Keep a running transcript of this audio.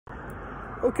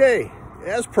Okay,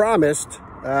 as promised,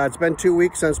 it's been 2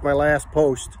 weeks since my last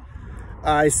post.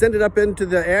 I sent it up into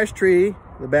the ash tree,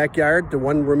 the backyard, the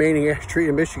one remaining ash tree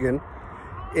in Michigan,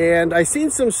 and I seen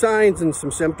some signs and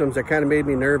some symptoms that kind of made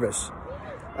me nervous.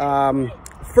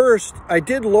 First, I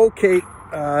did locate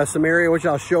some area which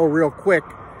I'll show real quick.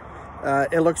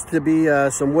 It looks to be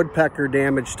some woodpecker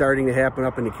damage starting to happen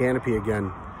up in the canopy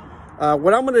again.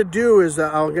 What I'm going to do is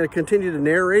I'm going to continue to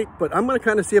narrate, but I'm going to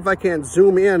kind of see if I can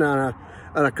zoom in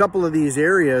on a couple of these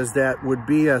areas that would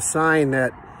be a sign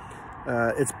that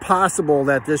it's possible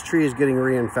that this tree is getting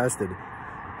reinfested.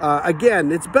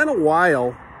 Again, it's been a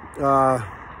while.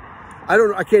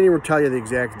 I can't even tell you the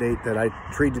exact date that I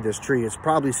treated this tree. It's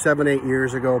probably 7-8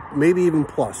 years ago, maybe even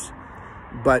plus.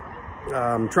 But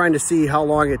I'm trying to see how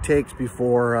long it takes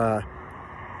before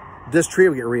this tree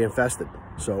will get reinfested.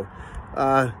 So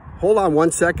hold on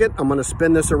 1 second. I'm going to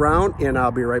spin this around and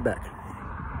I'll be right back.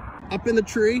 Up in the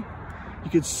tree, you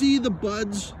can see the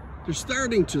buds. They're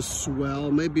starting to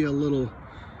swell, maybe a little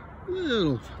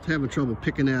having trouble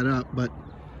picking that up, but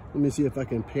let me see if I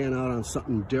can pan out on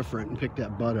something different and pick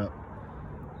that bud up.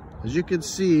 As you can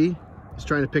see, it's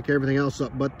trying to pick everything else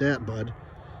up but that bud.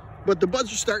 But the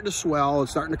buds are starting to swell and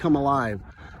starting to come alive.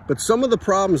 But some of the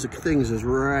problems of things is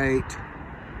right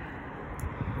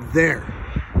there.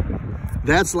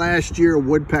 That's last year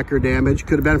woodpecker damage.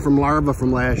 Could have been from larvae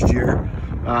from last year.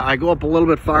 I go up a little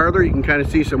bit farther, you can kind of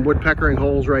see some woodpeckering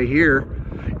holes right here.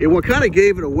 And what kind of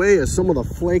gave it away is some of the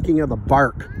flaking of the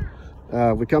bark.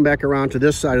 We come back around to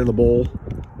this side of the bowl.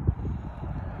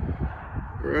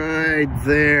 Right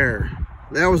there.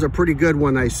 That was a pretty good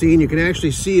one I seen. You can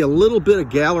actually see a little bit of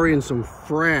gallery and some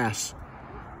frass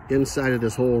inside of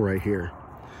this hole right here.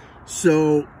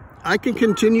 So I can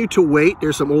continue to wait.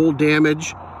 There's some old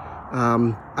damage.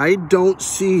 I don't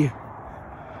see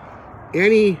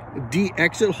any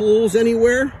de-exit holes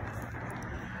anywhere.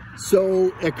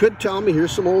 So it could tell me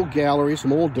here's some old gallery,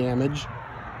 some old damage,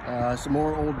 some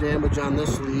more old damage on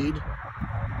this lead.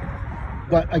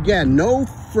 But again, no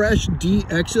fresh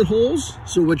de-exit holes,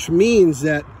 so which means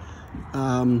that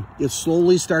it's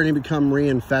slowly starting to become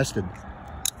reinfested.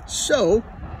 So,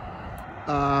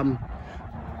 kind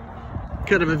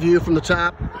of a view from the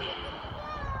top.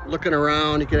 Looking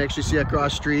around, you can actually see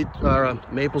across the street,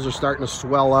 maples are starting to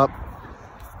swell up.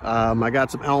 I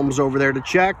got some elms over there to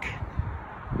check.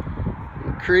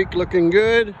 The creek looking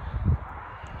good.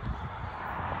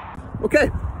 Okay,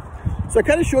 so I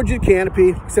kind of showed you the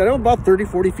canopy. I said I'm about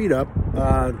 30-40 feet up.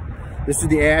 This is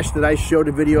the ash that I showed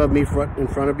a video of me in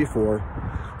front of before.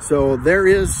 So there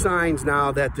is signs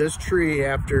now that this tree,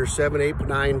 after 7, 8,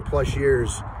 9 plus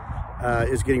years,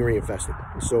 is getting reinfested.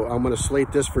 So I'm going to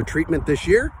slate this for treatment this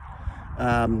year.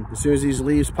 As soon as these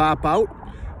leaves pop out,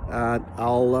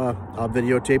 I'll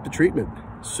videotape the treatment.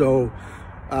 So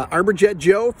Arborjet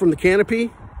Joe from the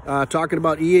canopy talking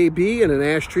about EAB and an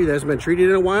ash tree that hasn't been treated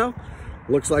in a while.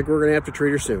 Looks like we're going to have to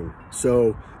treat her soon.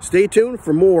 So stay tuned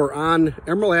for more on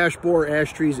emerald ash borer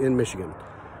ash trees in Michigan.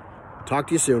 Talk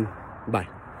to you soon. Bye.